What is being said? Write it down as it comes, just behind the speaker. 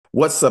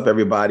What's up,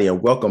 everybody,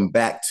 and welcome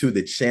back to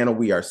the channel.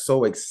 We are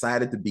so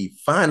excited to be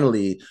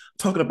finally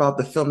talking about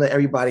the film that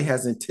everybody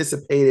has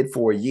anticipated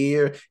for a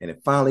year, and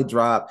it finally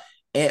dropped.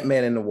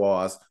 Ant-Man and the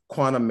Wasp,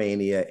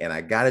 Quantumania, and I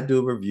got to do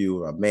a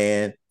review of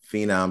man,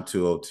 Phenom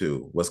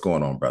 202. What's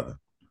going on, brother?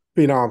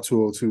 Phenom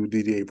 202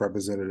 DDA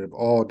representative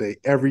all day,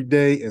 every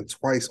day, and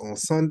twice on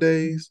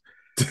Sundays.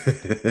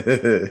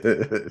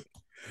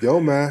 Yo,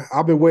 man,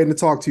 I've been waiting to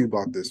talk to you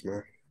about this,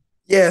 man.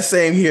 Yeah,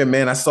 same here,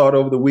 man. I saw it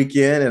over the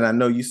weekend, and I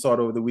know you saw it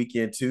over the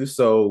weekend too.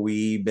 So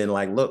we've been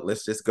like, look,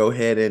 let's just go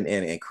ahead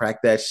and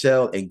crack that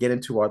shell and get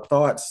into our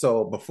thoughts.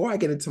 So before I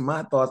get into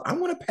my thoughts, I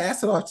want to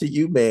pass it off to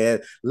you,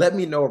 man. Let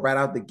me know right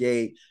out the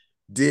gate,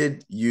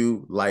 did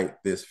you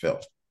like this film?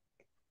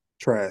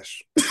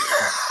 Trash.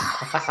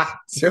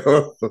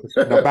 Sure.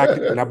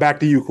 Now back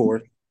to you,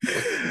 Cord.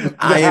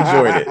 I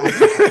enjoyed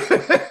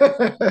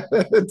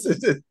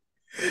it.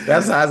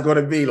 That's how it's going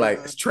to be. Like,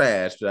 it's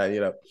trash,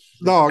 No,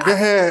 go I,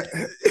 ahead.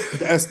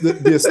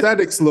 The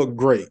aesthetics look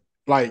great.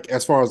 Like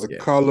as far as the yeah.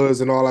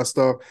 colors and all that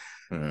stuff.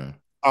 Mhm.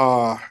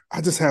 I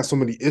just have so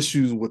many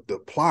issues with the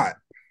plot.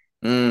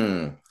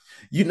 Mm.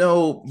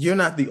 You're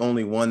not the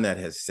only one that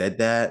has said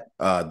that.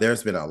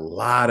 There's been a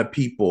lot of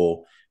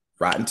people,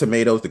 Rotten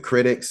Tomatoes, the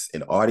critics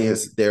and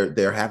audience,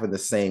 they're having the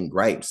same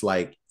gripes.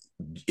 Like,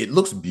 it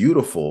looks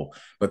beautiful,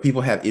 but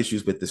people have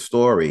issues with the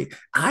story.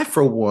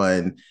 For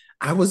one,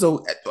 I was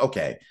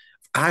okay.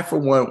 I, for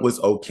one, was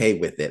okay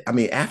with it. I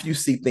mean, after you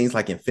see things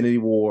like Infinity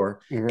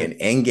War Mm-hmm. and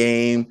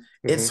Endgame,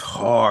 it's Mm-hmm.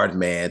 hard,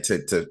 man,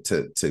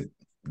 to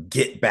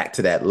get back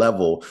to that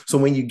level. So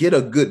when you get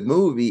a good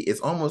movie, it's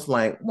almost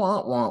like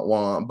wah wah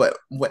wah. But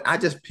when I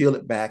just peel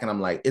it back and I'm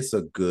like, it's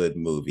a good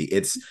movie.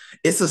 It's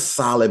a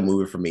solid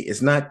movie for me.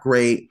 It's not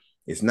great.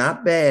 It's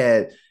not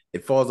bad.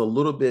 It falls a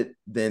little bit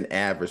than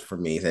average for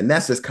me, and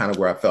that's just kind of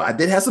where I felt. I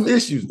did have some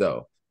issues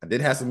though.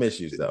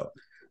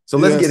 So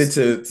let's get Yes.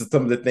 into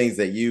some of the things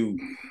that you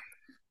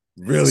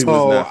really was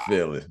So not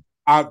feeling.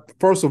 I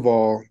first of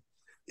all,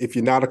 if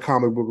you're not a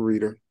comic book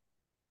reader,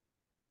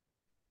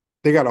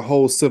 they got a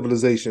whole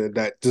civilization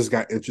that just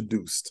got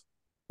introduced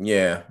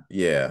Yeah,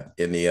 yeah.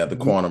 In the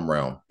quantum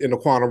realm. in the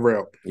quantum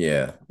realm.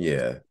 Yeah,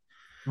 yeah.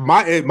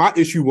 My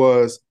issue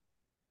was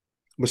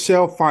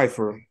Michelle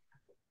Pfeiffer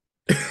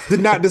did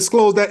not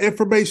disclose that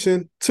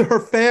information to her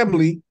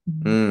family.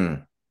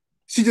 Mm,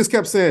 She just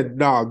kept saying,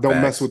 "Nah, don't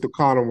mess facts. with the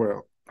quantum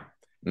realm."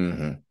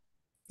 Hmm.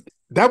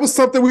 That was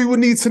something we would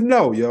need to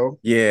know, yo.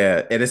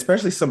 Yeah, and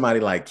especially somebody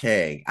like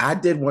Kang. I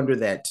did wonder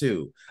that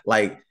too.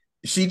 Like,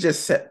 she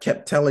just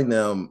kept telling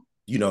them,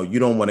 you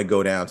don't want to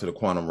go down to the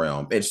quantum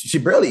realm. And she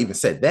barely even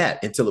said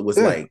that until it was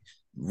Yeah. like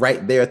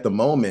right there at the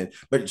moment.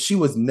 But she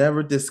was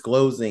never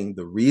disclosing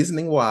the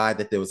reasoning why,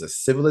 that there was a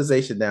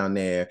civilization down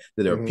there,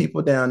 that there are Mm-hmm.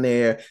 people down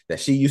there, that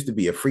she used to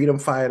be a freedom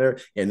fighter,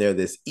 and they're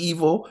this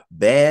evil,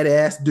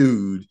 badass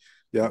dude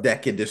Yep.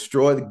 that can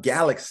destroy the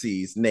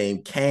galaxies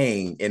named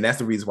Kang, and that's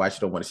the reason why she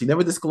don't want it. She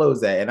never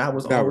disclosed that, and I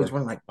was always Never.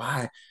 wondering, like,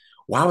 why?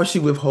 Why would she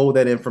withhold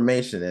that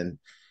information? And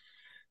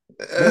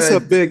That's a uh,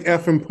 big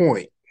effing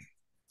point.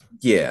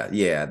 yeah,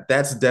 yeah,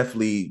 that's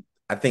definitely.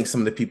 I think some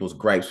of the people's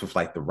gripes with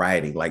like the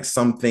writing, like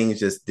some things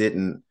just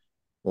didn't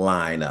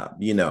line up.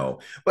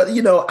 But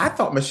I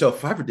thought Michelle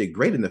Pfeiffer did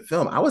great in the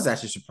film. I was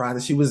actually surprised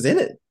that she was in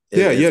it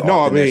Yeah, as yeah. No, I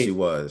often as she mean,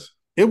 was.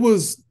 it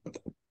was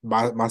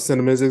my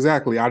sentiments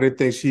exactly. I didn't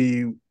think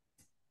she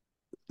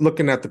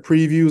looking at the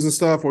previews and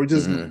stuff or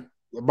just Hmm.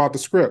 about the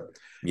script.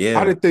 I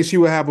Yeah, didn't think she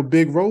would have a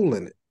big role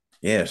in it.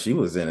 yeah, she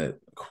was in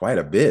it quite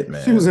a bit,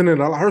 She was man. in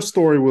it. Her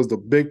story was the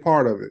big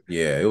part of it.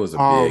 Yeah, it was a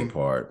big Um,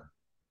 part.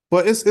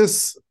 but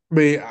it's. I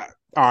mean,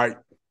 all right,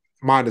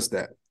 minus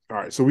that. All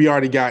right, so we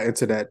already got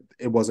into that.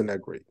 It wasn't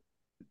that great.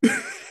 What did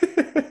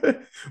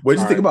you All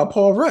think right. about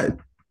Paul Rudd?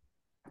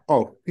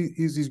 Oh,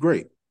 he's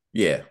great.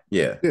 Yeah,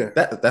 yeah. Yeah,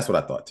 That's what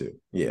I thought too.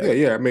 Yeah. yeah,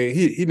 yeah. I mean,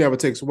 he never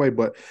takes away.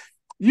 But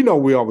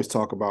we always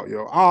talk about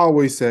yo. I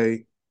always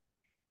say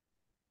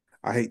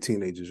I hate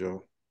teenagers,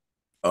 yo.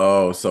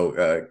 Oh,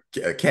 so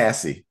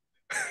Cassie.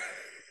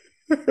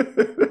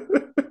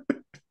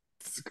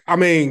 I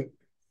mean,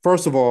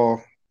 first of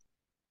all,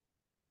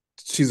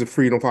 she's a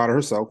freedom fighter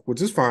herself,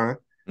 which is fine.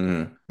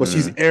 Mm-hmm. But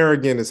she's Mm-hmm.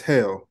 arrogant as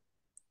hell.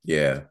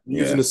 Yeah,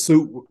 Using yeah, the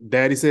suit,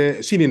 Daddy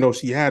said she didn't know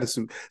she had a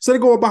suit, so they're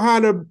going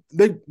behind her.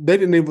 They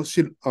didn't even.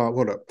 She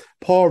hold up.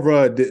 Paul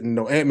Rudd didn't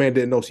know. Ant-Man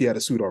didn't know she had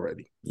a suit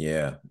already.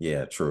 yeah,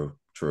 yeah. True,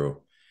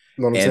 true.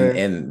 You know what I'm And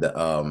saying? and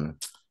the,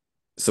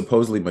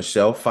 supposedly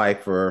Michelle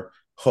Pfeiffer,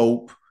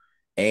 Hope,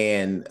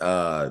 and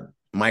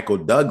Michael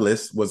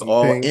Douglas was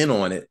all Ping. in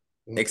on it,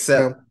 Yeah.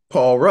 except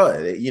Paul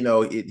Rudd.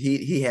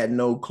 He had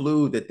no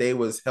clue that they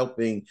was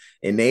helping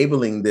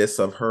enabling this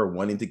of her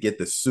wanting to get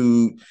the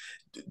suit,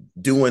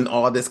 doing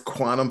all this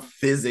quantum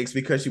physics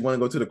because she wanted to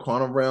go to the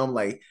quantum realm.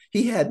 Like,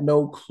 he had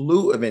no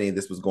clue of any of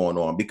this was going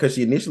on because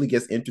she initially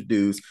gets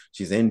introduced.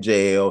 She's in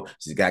jail.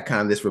 She's got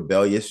kind of this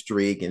rebellious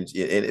streak,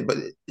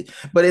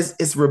 but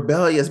it's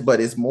rebellious,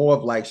 but it's more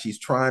of like she's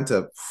trying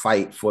to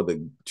fight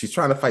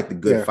the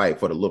good Yeah. fight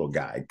for the little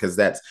guy, because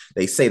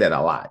they say that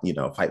a lot,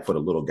 fight for the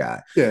little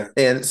guy. Yeah.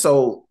 And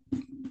so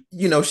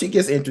she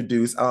gets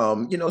introduced.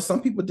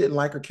 Some people didn't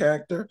like her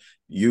character.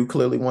 You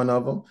clearly one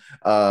of them.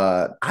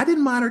 I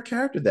didn't mind her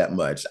character that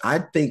much. I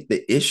think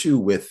the issue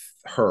with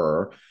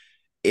her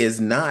is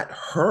not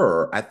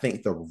her. I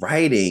think the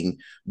writing,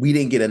 we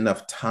didn't get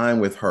enough time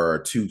with her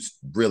to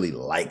really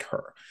like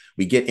her.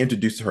 We get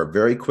introduced to her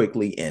very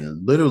quickly,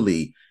 and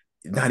literally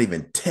not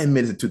even 10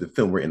 minutes into the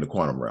film, we're in the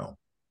quantum realm.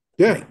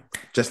 Yeah. Like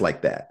just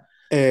like that.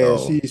 And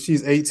So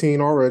she's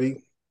 18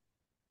 already.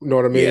 You know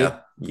what I mean? yeah,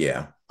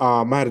 yeah.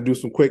 I had to do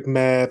some quick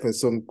math and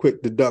some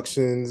quick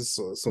deductions,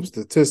 some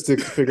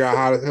statistics to figure out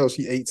how the hell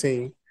she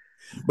 18.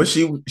 But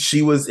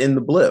she was in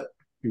the blip.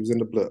 He was in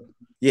the blip.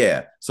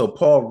 Yeah. So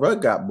Paul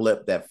Rudd got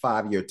blipped that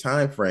 5 year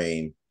time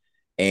frame.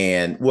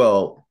 And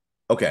well,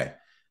 okay.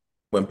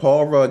 When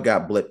Paul Rudd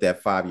got blipped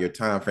that 5 year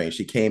time frame,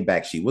 she came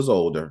back. She was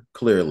older,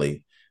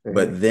 clearly. Mm-hmm.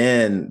 But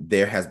then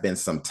there has been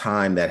some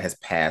time that has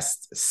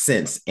passed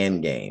since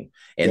Endgame.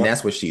 And Yep.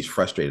 that's what she's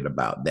frustrated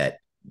about, that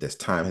this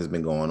time has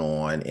been going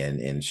on,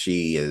 and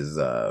she's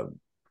upset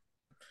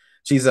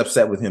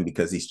with him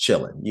because he's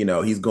chilling.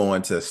 He's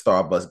going to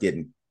Starbucks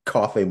getting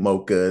coffee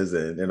mochas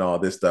and all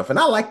this stuff. And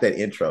I like that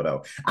intro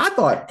though. I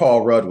thought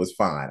Paul Rudd was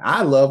fine.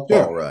 I love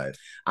Yeah. Paul Rudd.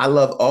 I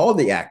love all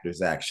the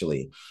actors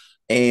actually.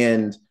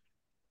 And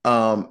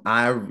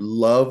I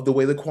love the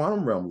way the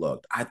quantum realm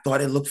looked. I thought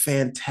it looked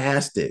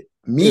fantastic.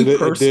 Me It did.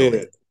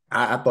 personally,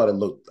 I thought it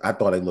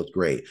looked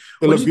great. It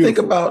What do looked you think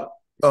beautiful. about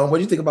what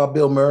do you think about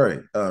Bill Murray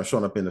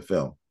showing up in the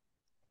film?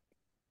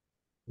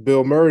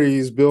 Bill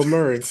Murray's Bill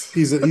Murray.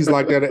 He's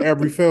like that in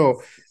every film.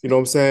 You know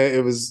what I'm saying?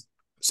 It was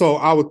so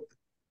I would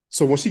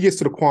so when she gets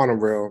to the quantum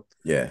realm,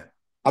 Yeah.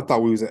 I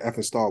thought we was in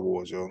effing Star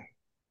Wars, yo.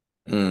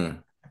 Mm.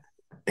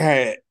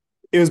 Had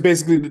it was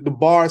basically the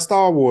bar at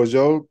Star Wars,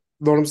 yo.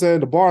 You know what I'm saying?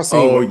 The bar scene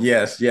Oh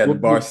yes, yeah, the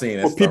with, bar with, scene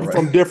and with stuff, people right?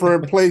 from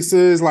different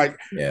places, like,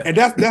 Yeah. and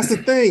that's the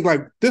thing.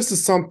 Like, this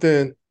is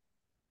something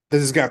that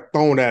just got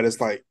thrown at us.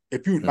 Like,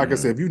 if you, like I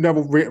said, Mm-hmm. if you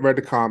never read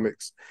the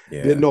comics,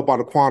 didn't Yeah. know about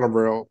the quantum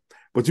realm,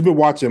 but you've been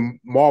watching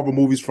Marvel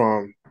movies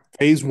from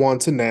phase one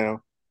to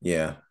now,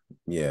 Yeah.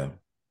 Yeah.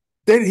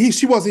 then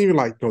she wasn't even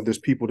like, there's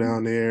people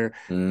down there.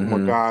 Oh my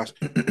Mm-hmm. gosh,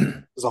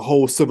 there's a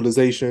whole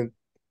civilization.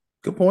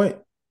 Good point.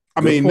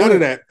 I Good mean, none of point.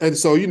 that. And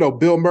so,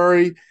 Bill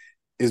Murray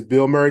is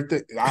Bill Murray.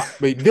 I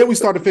mean, then we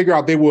started to figure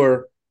out they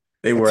were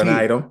They a were an team.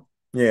 item.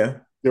 Yeah.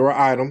 They were an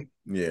item.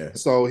 Yeah.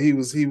 So they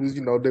was,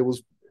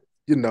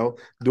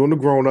 doing the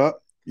grown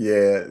up.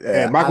 Yeah. And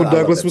Yeah. I, Michael I love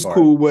Douglas that was part.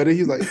 cool with it.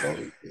 He's like,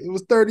 it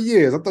was 30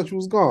 years. I thought you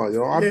was gone.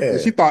 Yeah.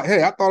 She thought,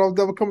 hey, I thought I was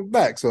never coming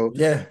back. So,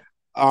 Yeah.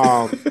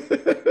 um,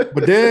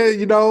 but then,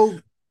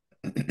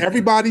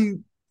 everybody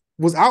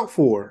was out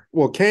for her.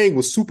 Well, Kang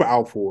was super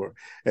out for her.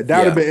 And that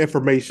would have Yeah. been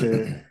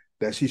information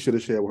that she should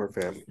have shared with her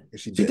family. And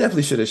she She didn't.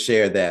 definitely should have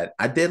shared that.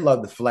 I did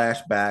love the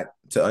flashback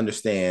to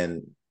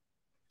understand,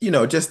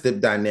 just the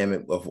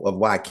dynamic of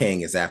why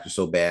Kang is after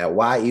so bad,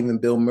 why even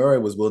Bill Murray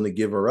was willing to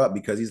give her up,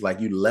 because he's like,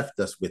 you left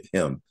us with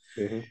him.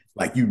 Mm-hmm.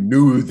 Like, you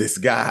knew this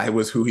guy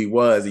was who he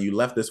was and you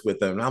left us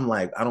with him. And I'm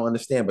like, I don't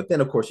understand. But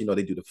then, of course, they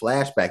do the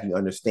flashback. You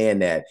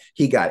understand that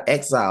he got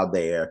exiled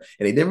there,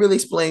 and they didn't really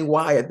explain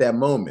why at that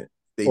moment.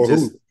 They Or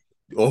just,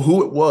 who? or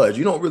who it was.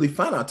 You don't really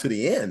find out to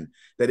the end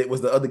that it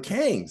was the other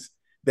Kangs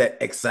that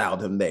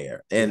exiled him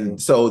there. Mm-hmm.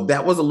 And so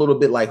that was a little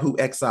bit like, who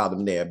exiled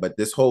him there. But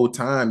this whole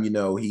time,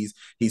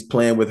 he's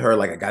playing with her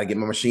like, I gotta get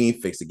my machine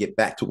fixed to get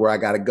back to where I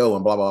gotta go,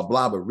 and blah blah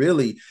blah. But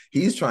really,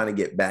 he's trying to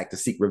get back to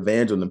seek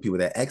revenge on the people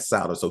that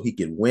exiled her so he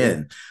can Yeah.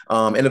 win.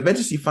 And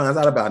eventually she finds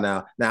out about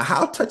now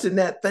how touching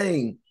that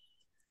thing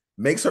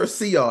makes her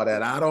see all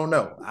that. I don't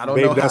know. I don't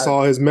know Maybe that's how.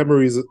 all his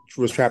memories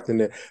was trapped in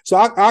there. So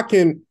I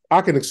can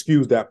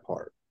excuse that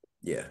part.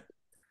 Yeah.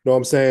 You know what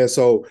I'm saying?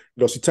 So,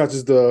 she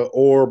touches the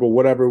orb or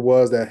whatever it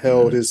was that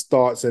held his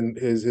thoughts and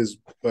his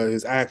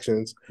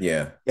actions.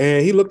 Yeah.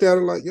 And he looked at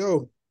it like,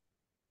 yo,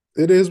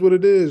 it is what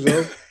it is,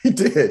 yo. He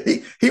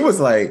did. He was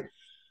like,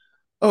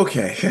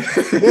 okay.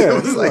 Yeah, It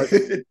was he's like,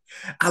 like,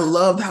 I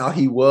loved how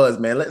he was,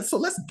 man. Let's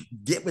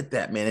get with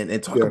that, man,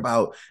 and talk yeah,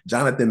 about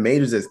Jonathan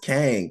Majors as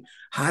Kang.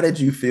 How did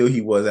you feel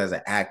he was as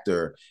an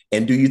actor?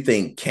 And do you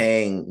think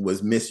Kang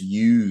was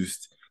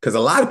misused? Because a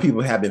lot of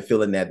people have been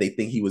feeling that they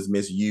think he was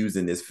misused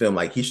in this film.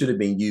 Like, he should have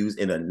been used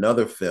in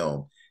another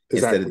film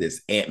instead of exactly.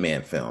 this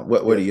Ant-Man film.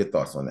 What Yeah. are your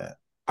thoughts on that?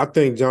 I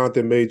think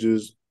Jonathan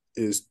Majors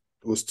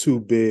was too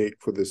big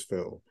for this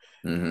film.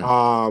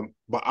 Mm-hmm.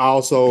 But I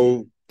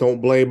also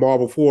don't blame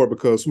Marvel for it,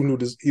 because who knew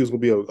he was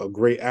going to be a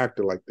great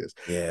actor like this?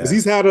 Because Yeah.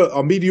 he's had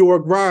a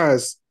meteoric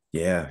rise,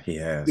 Yeah, he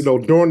has.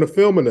 during the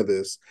filming of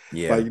this.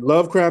 Like, Yeah.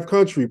 Lovecraft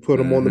Country put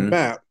him on the Mm-hmm.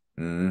 map,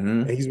 and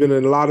Mm-hmm. he's been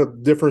in a lot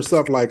of different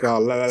stuff, like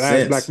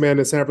Last Black Since. Man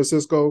in San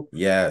Francisco,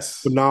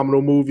 Yes.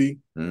 phenomenal movie.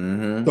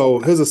 Mm-hmm. So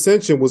his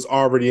ascension was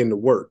already in the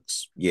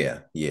works. Yeah,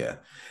 yeah.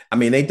 I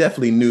mean, they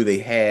definitely knew they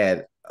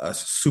had a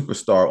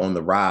superstar on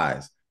the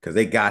rise because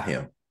they got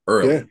him Yeah,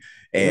 early, yeah,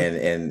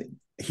 and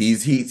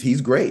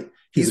he's great.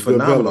 he's He's a good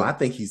phenomenal. I villain.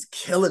 think he's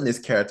killing this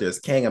character as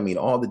Kang. I mean,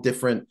 all the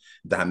different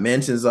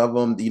dimensions of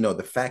him.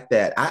 The fact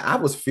that I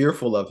was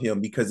fearful of him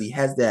because he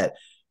has that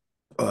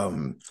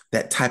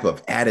type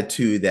of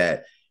attitude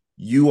that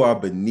you are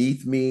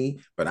beneath me,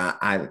 but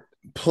I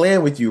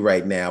plan with you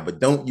right now, but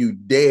don't you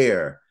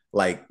dare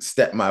like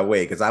step my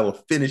way because I will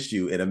finish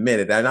you in a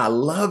minute. And I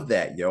love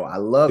that, yo. I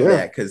love Yeah.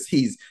 that because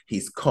he's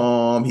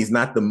calm. He's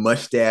not the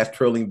mustache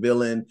twirling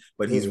villain,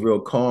 but he's Mm. real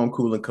calm,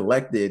 cool, and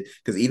collected.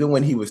 Because even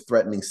when he was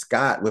threatening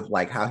Scott with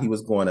like how he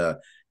was going to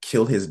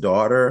kill his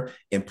daughter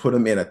and put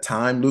him in a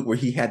time loop where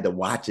he had to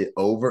watch it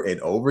over and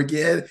over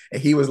again,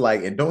 and he was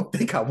like, "And don't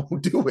think I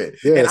won't do it,"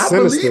 Yeah, and I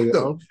sinister, believed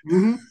him. yo.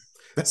 Mm-hmm.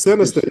 That's some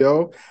good Sinister, shit.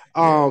 yo.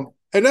 Yeah,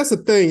 And that's the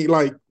thing.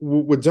 Like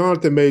with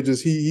Jonathan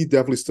Majors, he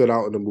definitely stood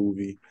out in the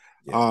movie.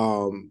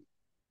 yeah.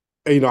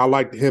 And, I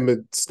liked him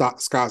and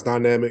Scott's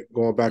dynamic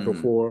going back and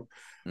Mm-hmm. forth.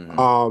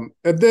 Mm-hmm.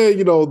 And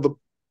then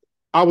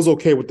I was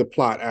okay with the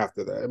plot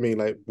after that. I mean,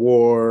 like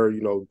war,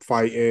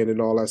 fighting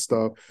and all that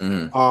stuff.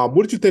 Mm-hmm.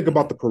 What did you think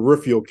about the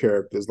peripheral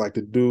characters, like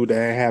the dude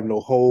that have no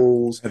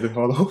holes, Heather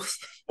Hollows.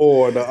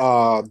 or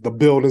the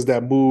buildings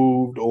that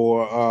moved,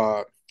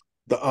 or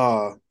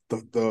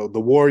the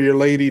warrior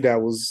lady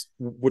that was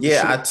with the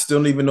Yeah, ship? I still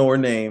don't even know her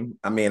name.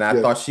 I mean, I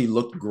Yeah, thought she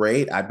looked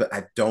great. But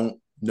I don't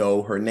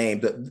know her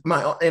name.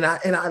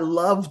 I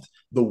loved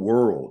the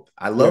world.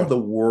 I yeah, love the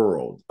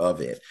world of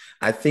it.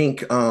 I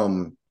think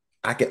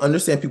I can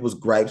understand people's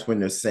gripes when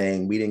they're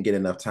saying we didn't get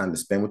enough time to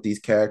spend with these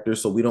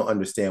characters, so we don't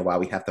understand why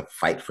we have to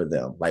fight for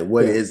them. Like,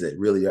 what yeah. is it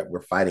really that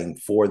we're fighting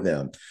for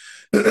them?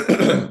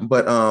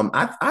 But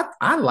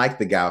I like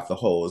the guy with the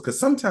holes because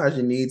sometimes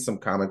you need some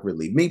comic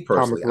relief. Me Comic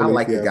personally, I relief.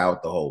 like the Yeah, guy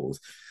with the holes.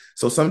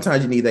 So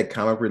sometimes you need that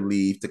comic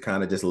relief to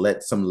kind of just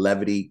let some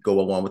levity go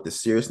along with the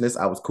seriousness.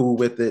 I was cool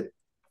with it.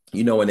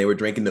 When they were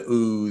drinking the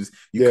ooze,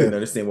 you yeah, couldn't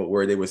understand what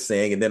word they were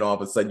saying, and then all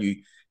of a sudden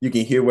you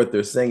can hear what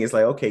they're saying. It's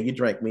like, okay, you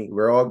drank me.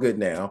 We're all good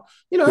now.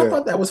 I yeah.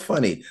 thought that was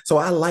funny. So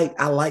I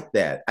like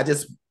that. I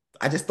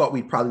just thought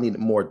we probably needed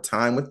more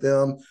time with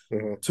them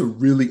Mm-hmm. to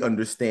really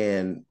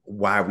understand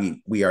why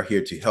we are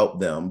here to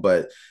help them.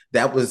 But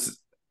that was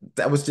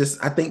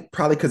just, I think,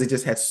 probably because it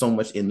just had so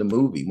much in the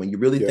movie. When you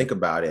really Yeah, think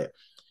about it,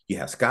 you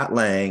have Scott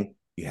Lang,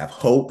 you have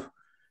Hope,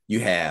 you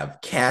have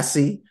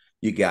Cassie,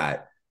 you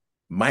got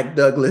Mike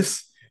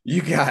Douglas,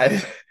 you got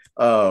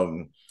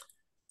um,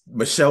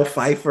 Michelle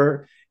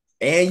Pfeiffer,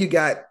 and you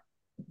got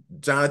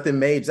Jonathan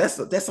Majors.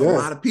 That's a yeah,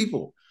 lot of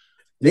people.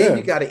 Then yeah,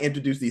 you got to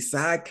introduce these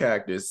side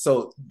characters.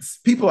 So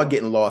people are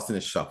getting lost in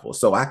the shuffle.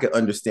 So I could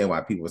understand why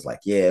people was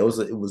like, yeah, it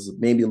was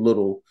maybe a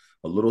little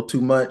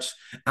too much.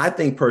 I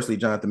think personally,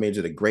 Jonathan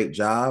Major did a great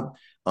job.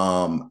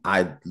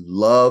 I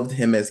loved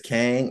him as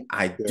Kang.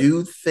 I yeah,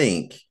 do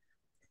think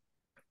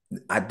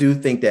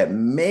that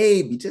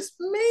maybe, just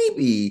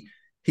maybe,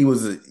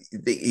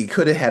 he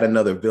could have had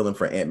another villain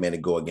for Ant-Man to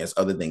go against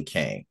other than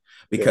Kang.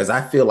 yeah, Because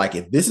I feel like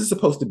if this is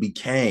supposed to be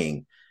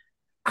Kang,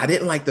 I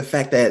didn't like the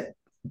fact that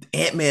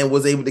Ant-Man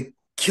was able to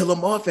kill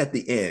him off at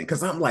the end.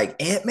 Because I'm like,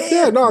 yeah.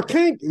 Ant-Man? No, I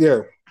can't.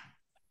 Yeah,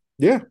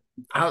 yeah,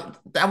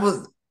 That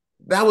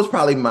was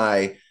probably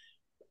my.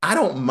 I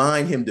don't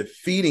mind him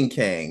defeating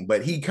Kang,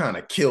 but he kind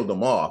of killed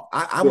him off.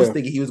 I was yeah.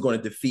 thinking he was going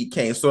to defeat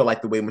Kang, sort of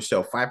like the way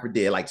Michelle Pfeiffer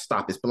did, like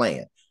stop his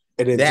plan.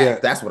 And then That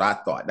Jet. that's what I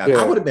thought. Now I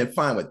Yeah, would have been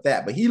fine with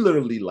that, but he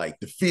literally like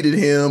defeated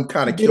him,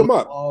 kind he of beat killed him him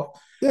up.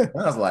 off. Yeah.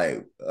 And I was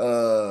like,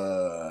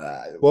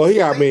 Well, I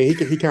really? mean,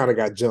 he kind of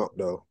got jumped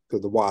though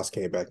because the Wasp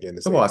came back in to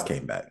The save Wasp him.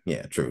 came back.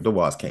 Yeah, true. The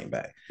Wasp came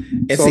back.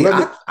 And So see, let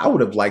me. I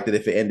would have liked it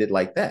if it ended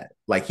like that.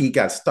 Like he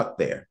got stuck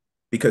there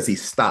because he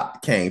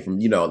stopped Kang from,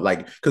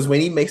 like, because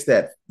when he makes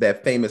that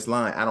famous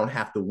line, I don't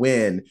have to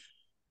win,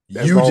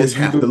 As you long just as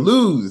you have to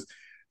lose. lose.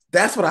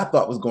 That's what I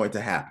thought was going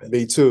to happen.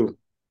 Me too.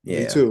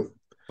 Me Yeah. too.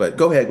 But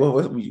go ahead. What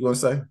were you going to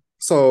say?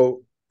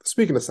 So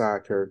speaking of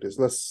side characters,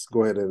 let's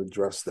go ahead and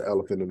address the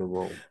elephant in the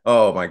room.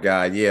 Oh my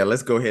God. Yeah,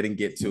 let's go ahead and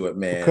get to it,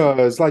 man.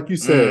 Because, like you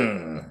said,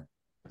 Mm.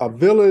 a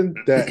villain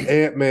that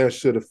Ant Man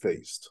should have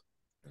faced.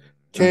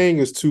 Kang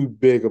is too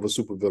big of a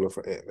supervillain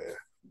for Ant Man,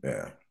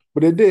 Yeah.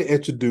 but it did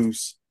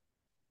introduce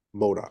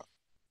MODOK.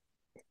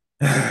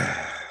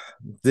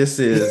 This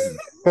is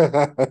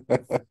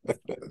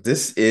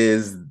this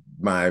is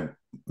my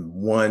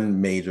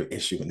one major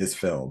issue in this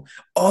film.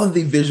 All of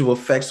the visual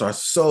effects are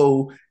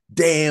so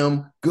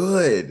damn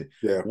good.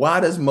 Yeah, Why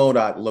does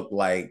Modoc look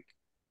like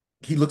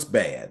he looks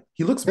bad?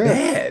 He looks yeah,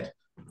 bad.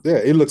 yeah.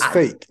 It looks I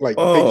fake. Like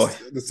oh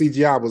the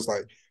CGI was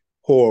like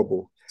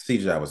horrible.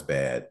 CGI was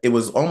bad. It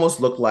was almost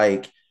looked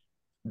like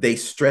they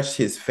stretched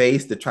his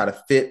face to try to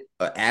fit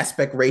an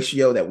aspect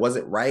ratio that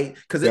wasn't right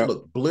because it Yep.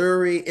 looked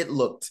blurry.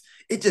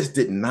 It just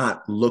did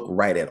not look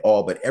right at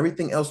all. But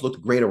everything else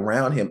looked great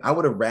around him. I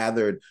would have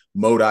rathered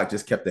Modoc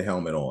just kept the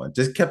helmet on,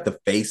 just kept the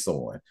face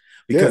on.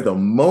 Because Yeah. the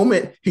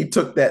moment he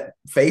took that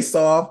face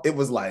off, it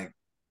was like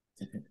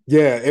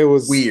Yeah. It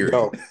was weird.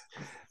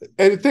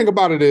 And the thing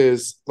about it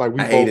is, like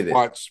I hated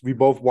it. we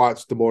both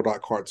watched the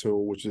MODOK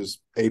cartoon, which is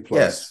A+,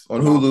 Yes,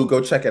 on Hulu, phenomenal.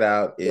 go check it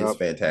out. It's Yep.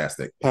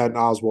 fantastic. Patton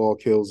Oswalt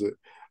kills it.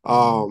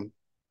 Mhm.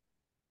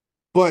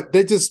 But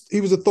he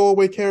was a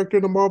throwaway character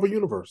in the Marvel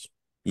universe.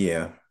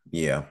 Yeah,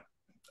 yeah,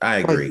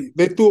 I Like agree.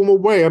 they threw him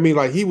away. I mean,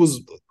 like he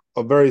was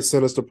a very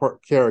sinister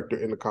character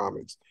in the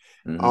comics.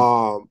 Mhm.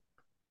 Um,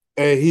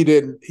 and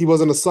he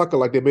wasn't a sucker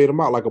like they made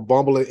him out, like a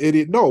bumbling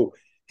idiot. No,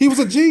 He was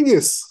a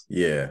genius,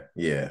 Yeah,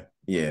 yeah,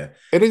 yeah.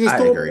 and they just I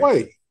threw him agree.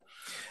 away.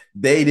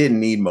 They didn't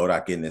need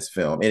MODOK in this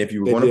film. And if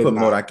you were They going to did put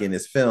not. MODOK in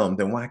this film,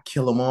 then why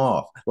kill him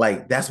off?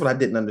 Like, that's what I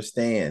didn't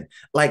understand.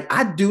 Like,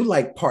 I do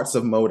like parts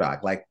of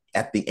MODOK, like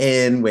at the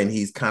end when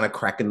he's kind of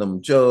cracking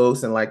them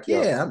jokes and like,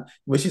 Yeah,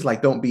 when she's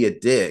like, don't be a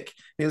dick.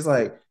 He was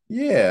like,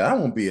 yeah, I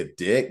won't be a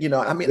dick.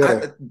 I mean,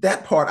 yeah,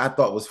 that part I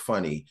thought was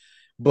funny.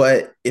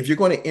 But if you're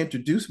going to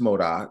introduce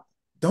MODOK,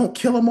 don't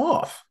kill him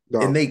off.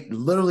 And no, they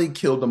literally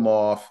killed him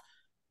off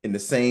in the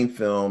same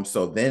film.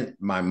 So then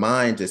my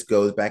mind just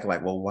goes back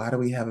like, well, why do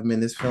we have him in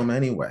this film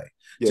anyway?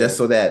 yeah. Just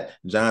so that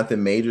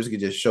Jonathan Majors could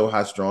just show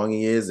how strong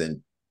he is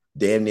and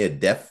damn near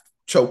death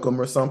choke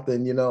him or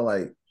something,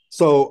 like,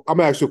 So I'm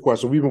gonna ask you a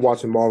question. We've been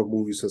watching Marvel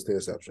movies since the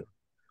inception.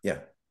 yeah.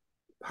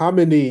 How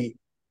many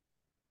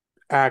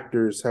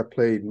actors have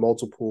played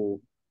multiple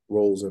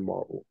roles in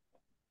Marvel?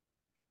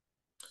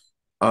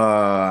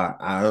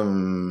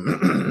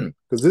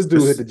 Because this dude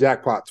hit Chris, the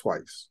jackpot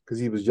twice. Because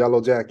he was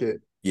Yellow Jacket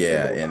and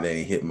yeah, and MODOK. then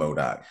he hit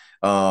MODOK.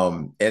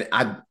 And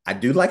I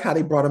do like how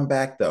they brought him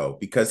back though,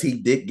 because he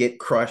did get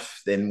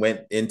crushed and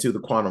went into the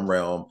quantum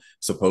realm.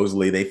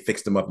 Supposedly they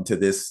fixed him up into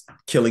this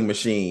killing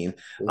machine.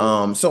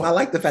 Mm-hmm. So I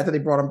like the fact that they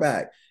brought him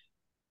back.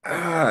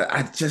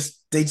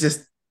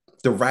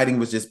 The writing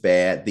was just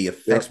bad. The Yep.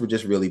 effects were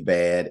just really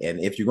bad. And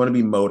if you're going to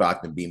be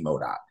MODOK, then be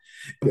MODOK.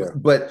 Yeah.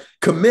 But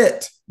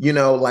commit,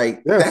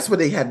 like that's Yes. what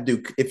they had to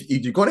do. If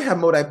you're going to have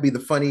MODOK be the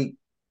funny,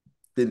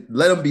 then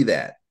let him be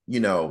that,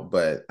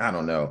 but I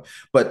don't know.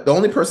 But the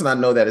only person I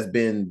know that has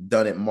been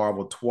done at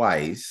Marvel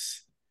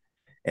twice,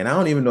 and I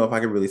don't even know if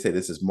I can really say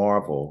this is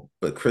Marvel,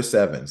 but Chris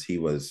Evans, he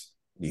was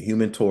the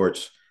Human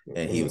Torch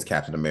and he was Mm-hmm.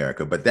 Captain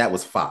America, but that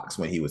was Fox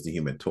when he was the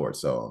Human Torch.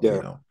 So,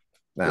 Yeah.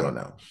 I Yeah. don't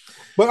know.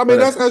 But I mean,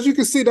 But that's as you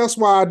can see, that's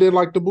why I did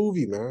like the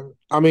movie, man.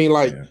 I mean,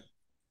 like yeah.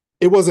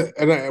 it wasn't.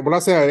 And when I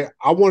say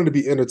I wanted to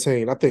be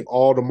entertained, I think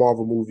all the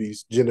Marvel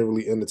movies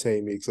generally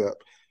entertain me,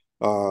 except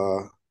uh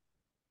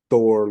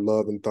Thor: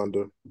 Love and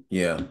Thunder.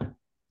 Yeah.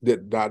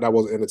 That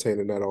wasn't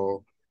entertaining at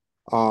all.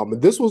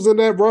 And this was in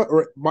that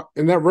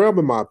realm,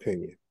 in my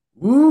opinion.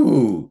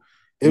 Ooh,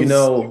 It you was.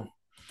 know,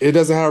 It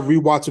doesn't have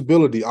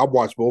rewatchability. I've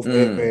watched both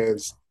Ant mm,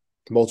 Mans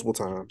multiple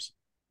times.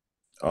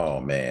 oh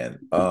man.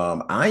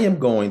 I am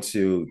going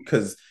to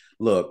because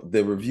look,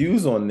 the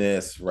reviews on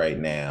this right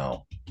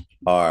now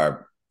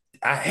are,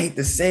 I hate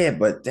to say it,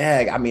 but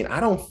dag, I mean,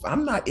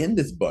 I'm not in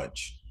this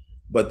bunch.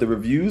 But the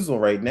reviews on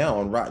right now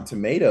on Rotten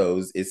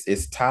Tomatoes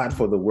is tied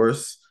for the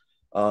worst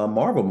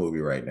Marvel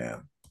movie right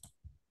now.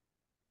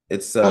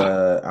 It's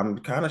I'm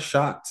kind of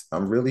shocked.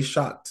 I'm really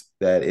shocked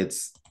that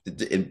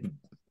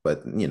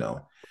but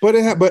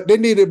But they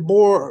needed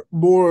more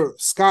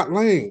Scott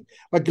Lang.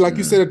 Like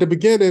you said mm, at the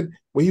beginning,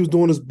 when he was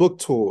doing his book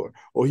tour,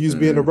 or he was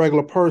being a mm,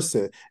 regular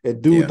person, and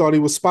dude yeah. thought he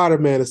was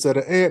Spider-Man instead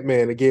of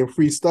Ant-Man and gave him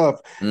free stuff.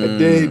 And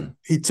then Mm.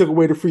 he took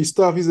away the free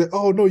stuff. He said,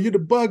 "Oh no, you're the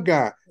bug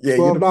guy. Yeah,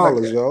 you're the black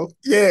 $12, guy. yo."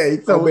 Yeah, he I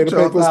told made him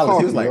pay for his $12.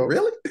 He was coffee, like, yo.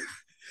 really?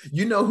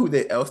 You know who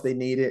else they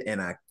needed?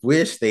 And I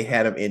wish they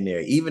had him in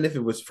there, even if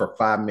it was for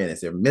 5 minutes.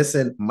 They're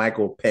missing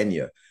Michael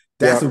Pena.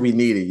 That's Yeah, what we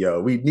needed,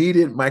 yo. We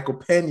needed Michael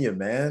Pena,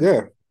 man.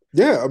 yeah,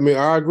 yeah. I mean,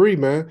 I agree,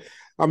 man.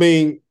 I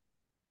mean,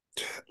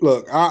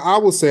 look, I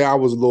would say I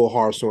was a little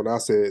harsh on. I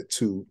said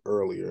two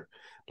earlier,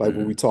 like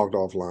when we Mm-hmm. talked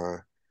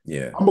offline.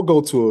 Yeah. I'm gonna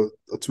go to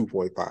a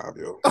 2.5,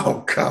 yo.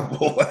 Oh, come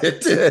on.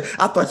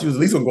 I thought you was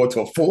at least gonna go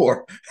to a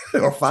 4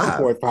 or 5.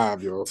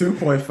 2.5, yo. It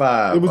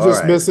 2.5. was All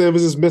just right. missing. It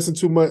was just missing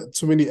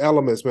too many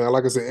elements, man.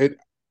 Like I said,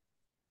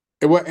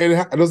 it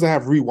doesn't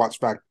have rewatch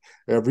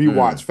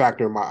Mm,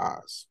 factor in my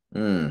eyes.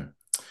 mm.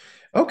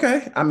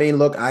 Okay. I mean,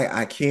 look,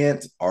 I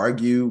can't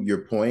argue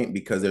your point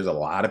because there's a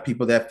lot of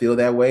people that feel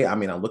that way. I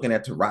mean, I'm looking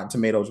at Rotten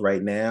Tomatoes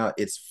right now.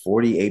 It's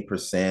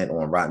 48%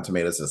 on Rotten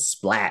Tomatoes, a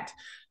splat Mhm.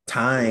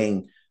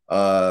 tying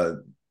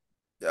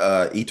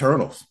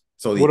Eternals.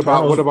 So the What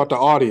Eternals, about the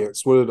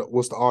audience?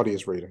 What's the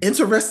audience rating?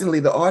 interestingly,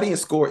 the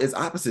audience score is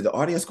opposite. The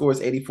audience score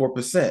is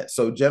 84%.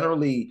 So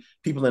generally,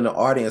 people in the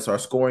audience are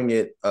scoring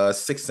it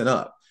 6 and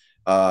up.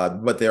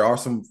 But there are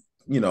some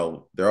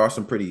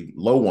pretty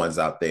low ones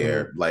out Mm-hmm.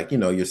 there, like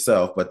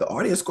yourself. But the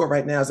audience score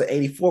right now is at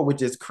 84,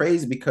 which is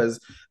crazy because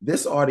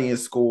this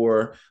audience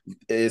score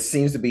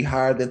seems to be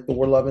higher than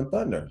Thor: Love and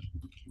Thunder.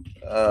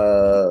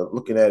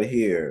 Looking at it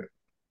here,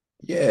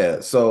 yeah.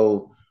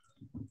 So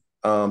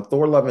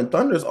Thor: Love and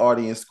Thunder's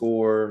audience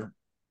score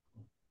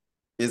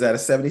is at a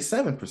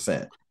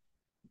 77%.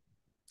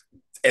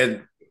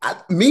 And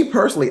me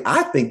personally,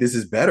 I think this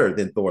is better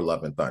than Thor: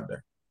 Love and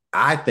Thunder.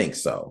 I think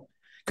so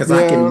because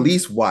I can at Yeah,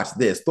 least watch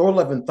this. Thor: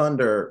 Love and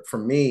Thunder for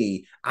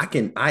me,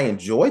 I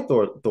enjoy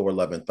Thor: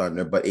 Love and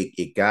Thunder, but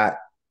it got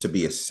to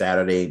be a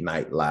Saturday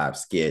Night Live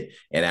skit,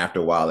 and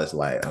after a while, it's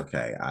like,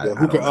 okay, yeah.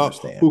 I don't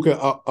understand. Who can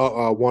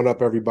one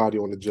up everybody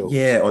on the jokes,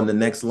 Yeah, on the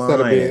next instead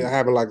of line, being and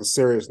having like a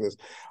seriousness.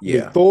 I mean,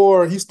 yeah,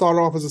 Thor, he started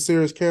off as a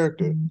serious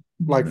character,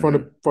 like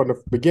mm-hmm. from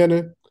the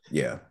beginning,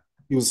 Yeah,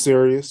 he was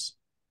serious,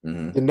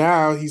 mm-hmm. and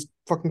now he's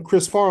fucking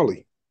Chris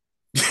Farley.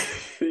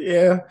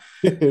 Yeah,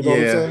 You know what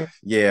I'm yeah, saying?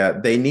 yeah.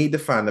 They need to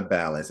find a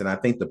balance, and I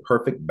think the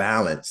perfect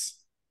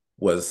balance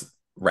was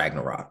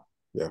Ragnarok.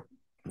 Yeah.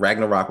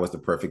 Ragnarok was the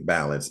perfect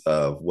balance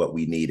of what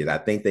we needed. I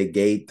think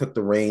they took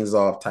the reins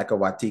off Taika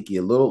Waititi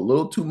a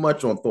little too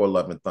much on Thor: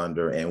 Love and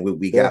Thunder, and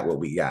we Yeah. got what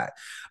we got.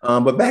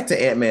 But back to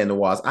Ant-Man and the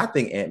Wasp, I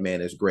think Ant-Man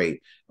is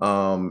great.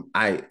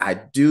 I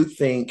do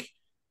think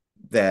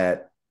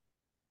that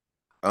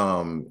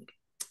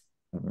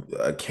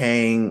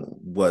Kang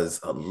was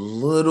a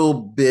little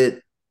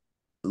bit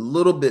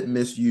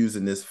misused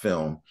in this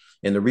film.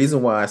 And the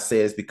reason why I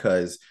say is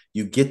because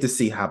you get to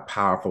see how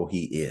powerful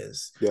he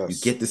is. You Yes.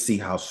 get to see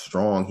how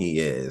strong he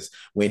is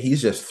when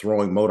he's just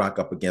throwing MODOK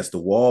up against the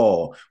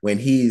wall, when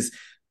he's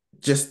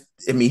just,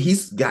 I mean,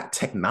 he's got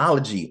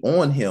technology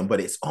on him,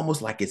 but it's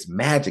almost like it's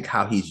magic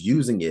how he's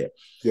using it.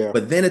 Yeah.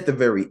 But then at the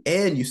very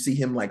end, you see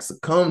him like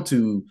succumb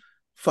to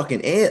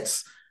fucking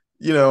ants,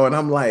 and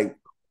I'm like,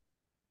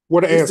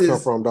 Where the this ants come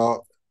is, from,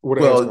 dog? Where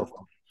the ants come well,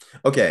 from?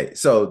 okay,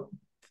 so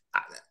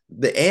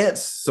the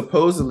ants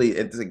supposedly,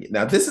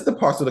 now this is the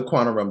parts of the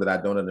quantum realm that I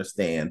don't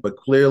understand, but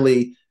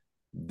clearly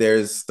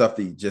there's stuff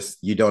that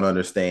you don't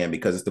understand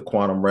because it's the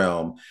quantum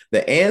realm.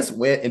 The ants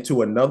went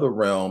into another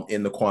realm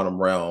in the quantum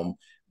realm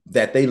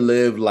that they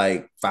lived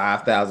like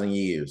 5,000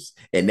 years,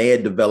 and they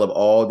had developed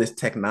all this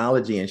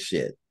technology and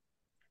shit.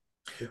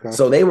 Okay.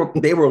 So they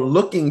were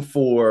looking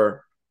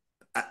for,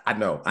 I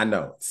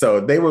know.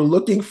 So they were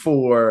looking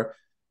for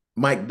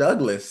Mike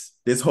Douglas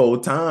this whole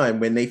time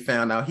when they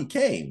found out he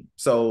came.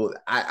 So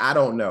I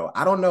don't know.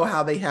 I don't know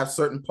how they have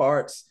certain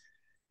parts,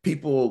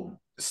 people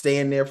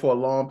staying there for a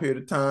long period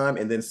of time,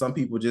 and then some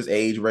people just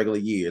age regular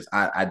years.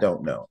 I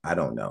don't know. I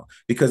don't know.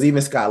 Because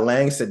even Scott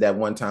Lang said that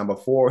one time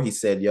before. He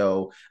said,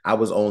 yo, I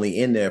was only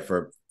in there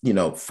for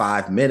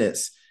 5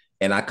 minutes,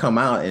 and I come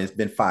out and it's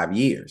been 5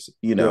 years,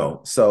 Yeah.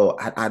 So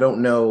I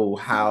don't know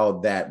how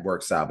that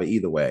works out, but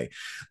either way,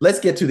 let's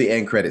get to the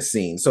end credit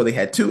scene. So they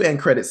had two end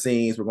credit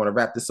scenes. We're going to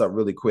wrap this up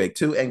really quick.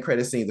 Two end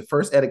credit scenes. The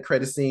first edit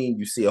credit scene,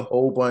 you see a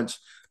whole bunch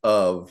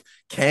of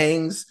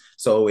Kangs.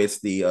 So it's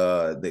the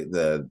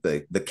Council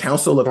of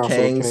Council of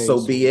Kangs, so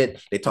Kings. be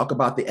it. They talk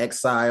about the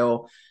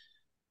exile.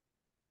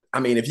 I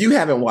mean, if you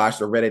haven't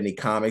watched or read any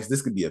comics,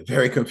 this could be a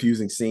very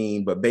confusing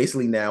scene. But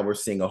basically, now we're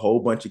seeing a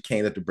whole bunch of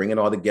Kangs that they're bringing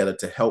all together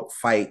to help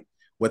fight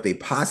what they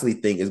possibly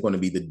think is going to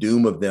be the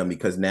doom of them,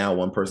 because now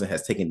one person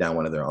has taken down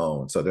one of their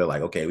own. So they're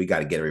like, okay, we got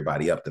to get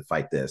everybody up to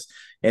fight this.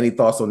 Any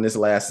thoughts on this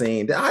last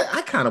scene?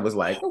 I kind of was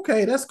like,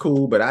 okay, that's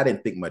cool, but I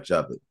didn't think much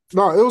of it.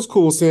 No, it was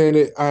cool seeing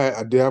it.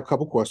 I did have a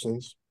couple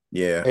questions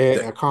Yeah.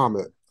 and a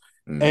comment.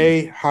 Mm-hmm.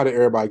 A, how did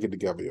everybody get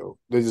together, yo?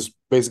 They just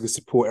basically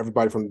support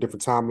everybody from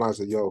different timelines.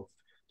 That yo,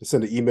 to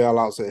send an email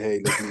out, say,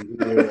 hey, let's meet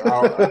here. You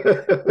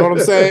know what I'm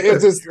saying?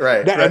 It's just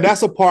Right, that, and right.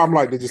 that's a part I'm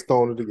like, they're just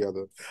throwing it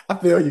together. I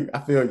feel you. I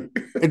feel you.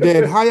 And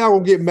then how y'all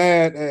gonna get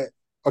mad at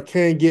a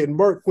Kang getting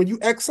murked when you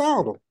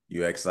exiled him?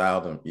 You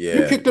exiled him. You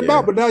Yeah, kicked him out,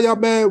 yeah. but now y'all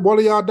mad one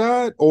of y'all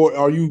died? Or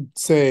are you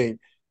saying,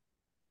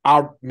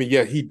 I mean,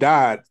 yeah, he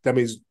died. That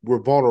means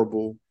we're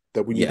vulnerable,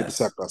 that we need to Yes.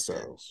 protect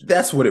ourselves.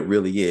 That's what it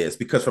really is.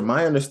 Because from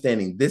my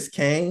understanding, this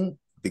Kang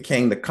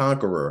the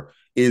Conqueror,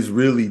 is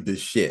really the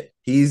shit.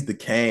 He's the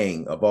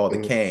Kang of all the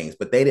Mm-hmm. Kangs,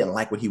 but they didn't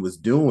like what he was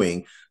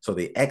doing, so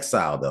they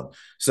exiled him.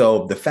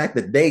 So the fact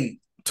that they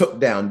took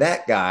down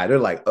that guy, they're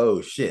like,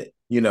 oh shit.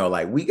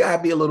 Like, we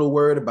gotta be a little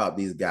worried about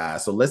these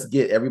guys. So let's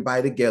get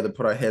everybody together,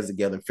 put our heads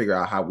together, and figure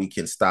out how we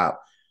can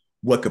stop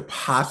what could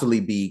possibly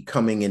be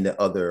coming into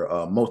other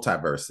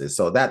multiverses.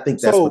 So I think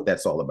that's what So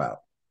that's all about.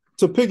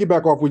 to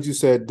piggyback off what you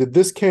said, did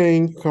this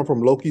Kang come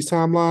from Loki's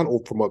timeline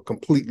or from a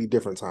completely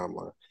different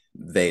timeline?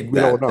 They We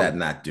don't that know.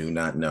 that I do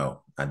not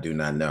know. I do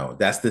not know.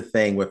 That's the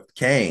thing with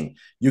Kang.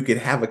 You could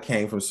have a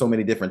Kang from so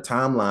many different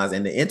timelines,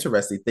 and the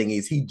interesting thing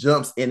is he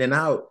jumps in and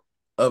out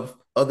of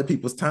other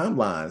people's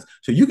timelines.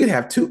 So you could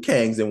have two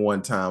Kangs in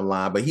one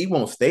timeline, but he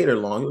won't stay there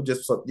long. He'll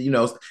just,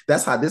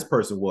 that's how this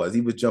person was.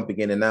 He was jumping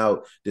in and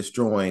out,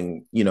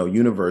 destroying,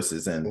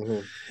 universes.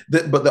 And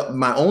Mm-hmm.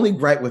 my only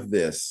gripe with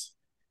this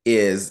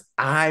is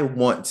I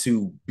want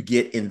to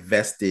get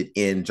invested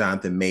in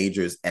Jonathan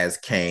Majors as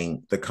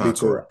Kang the Me too.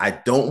 Conqueror. I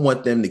don't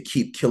want them to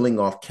keep killing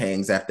off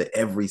Kangs after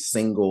every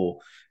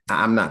single.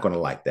 I'm not going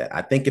to like that.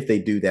 I think if they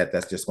do that,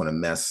 that's just going to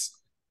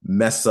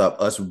mess up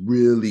us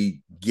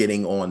really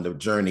getting on the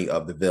journey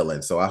of the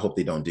villain. So I hope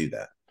they don't do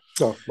that.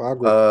 No, I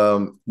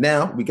agree.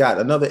 Now we got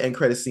another end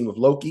credit scene with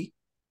Loki.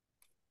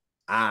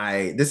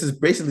 This is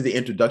basically the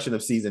introduction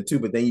of season 2,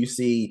 but then you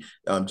see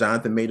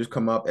Jonathan Majors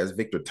come up as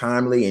Victor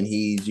Timely, and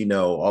he's,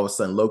 all of a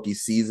sudden Loki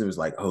sees him, is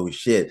like, oh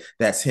shit,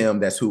 that's him,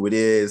 that's who it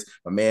is.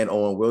 My man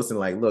Owen Wilson,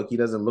 like, look, he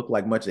doesn't look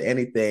like much of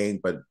anything,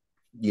 but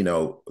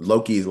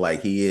Loki's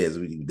like, he is.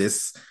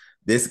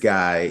 This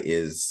guy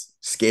is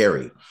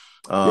scary.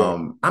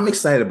 Yeah. I'm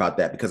excited about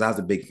that because I was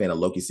a big fan of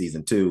Loki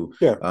season 2.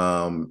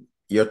 Yeah.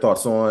 Your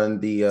thoughts on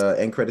the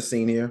end credit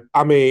scene here?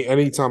 I mean,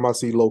 anytime I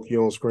see Loki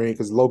on screen,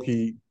 because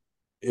Loki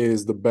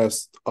is the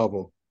best of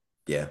them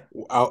Yeah.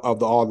 out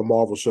of all the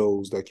Marvel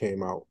shows that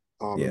came out,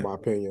 in Yeah. my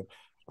opinion.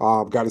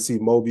 Got to see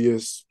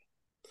Mobius.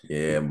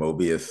 Yeah,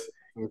 Mobius.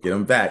 Get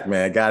him back,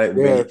 man. Got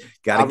Yeah, it.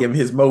 Got to I, give him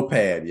his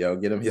moped, yo.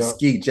 Get him his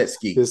yeah, jet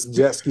ski. this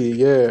jet ski,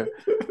 yeah.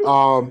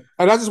 And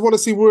I just want to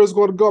see where it's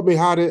going to go. I mean,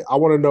 I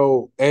want to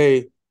know,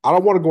 I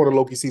don't want to go into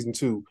Loki season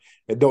 2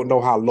 and don't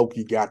know how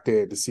Loki got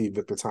there to see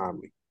Victor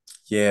Timely.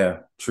 Yeah,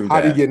 true How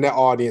do you get that. in that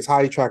audience? How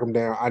do you track him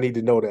down? I need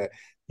to know that.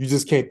 You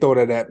just can't throw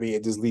that at me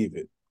and just leave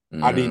it.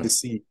 I need to Mm-hmm.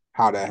 see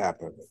how that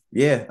happened.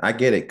 Yeah, I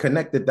get it.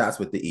 Connect the dots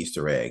with the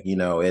Easter egg.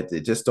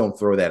 It just don't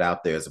throw that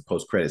out there as a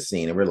post credit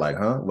scene, and we're like,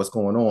 huh, what's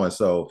going on?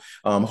 So,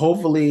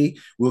 hopefully,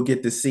 we'll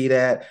get to see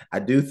that. I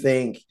do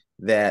think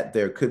that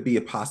there could be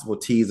a possible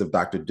tease of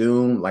Doctor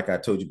Doom, like I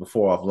told you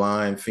before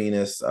offline.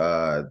 Phoenix,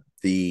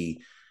 the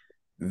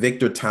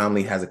Victor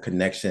Timely has a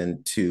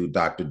connection to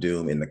Doctor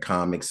Doom in the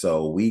comics,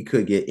 so we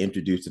could get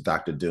introduced to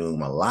Doctor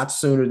Doom a lot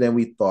sooner than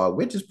we thought,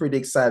 which is pretty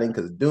exciting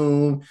because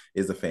Doom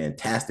is a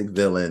fantastic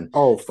villain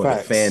Oh, for the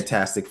facts.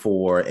 Fantastic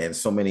Four and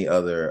so many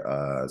other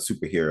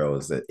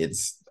superheroes. That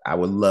I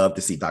would love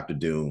to see Doctor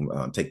Doom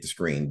take the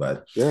screen,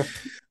 but Yeah.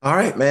 all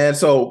right, man.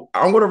 So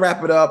I'm going to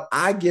wrap it up.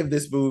 I give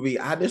this movie,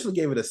 I initially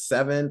gave it a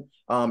 7.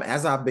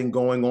 As I've been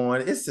going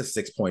on, it's a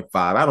 6.5.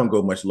 I don't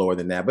go much lower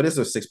than that, but it's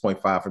a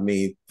 6.5 for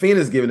me.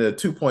 Phoenix giving it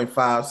a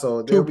 2.5.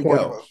 So there we go.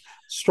 2.5.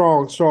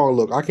 Strong, strong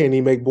look. I can't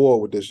even make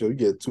board with this show. You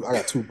get two. I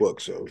got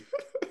 $2, yo.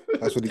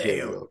 That's what he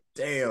gave me, Damn, yo.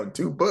 damn,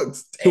 2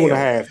 books. Two and a Damn.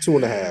 half,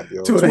 2.5,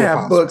 yo. Two and a Two half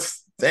impossible.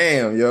 books.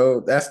 Damn, yo,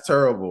 that's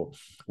terrible.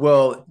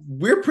 Well,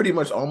 we're pretty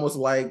much almost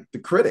like the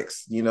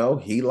critics.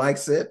 He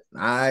likes it.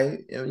 I,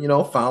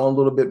 follow a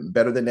little bit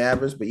better than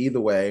average, but either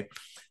way,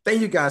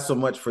 thank you guys so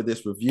much for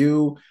this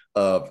review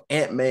of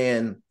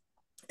Ant-Man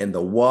and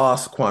the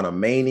Wasp,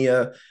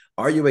 Quantumania.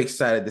 Are you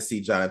excited to see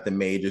Jonathan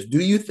Majors? Do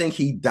you think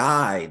he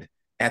died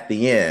at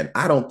the end?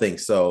 I don't think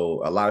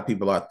so. A lot of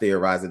people are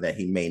theorizing that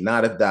he may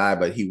not have died,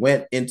 but he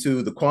went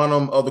into the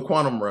quantum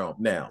realm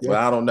now. Yeah.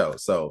 Well, I don't know.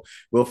 So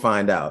we'll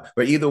find out.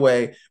 But either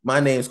way, my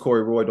name's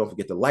Corey Roy. Don't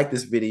forget to like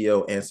this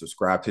video and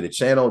subscribe to the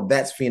channel.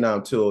 That's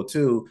Phenom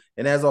 202.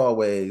 And as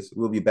always,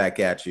 we'll be back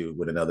at you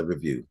with another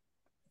review.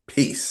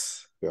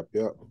 Peace. Yep.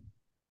 Yep.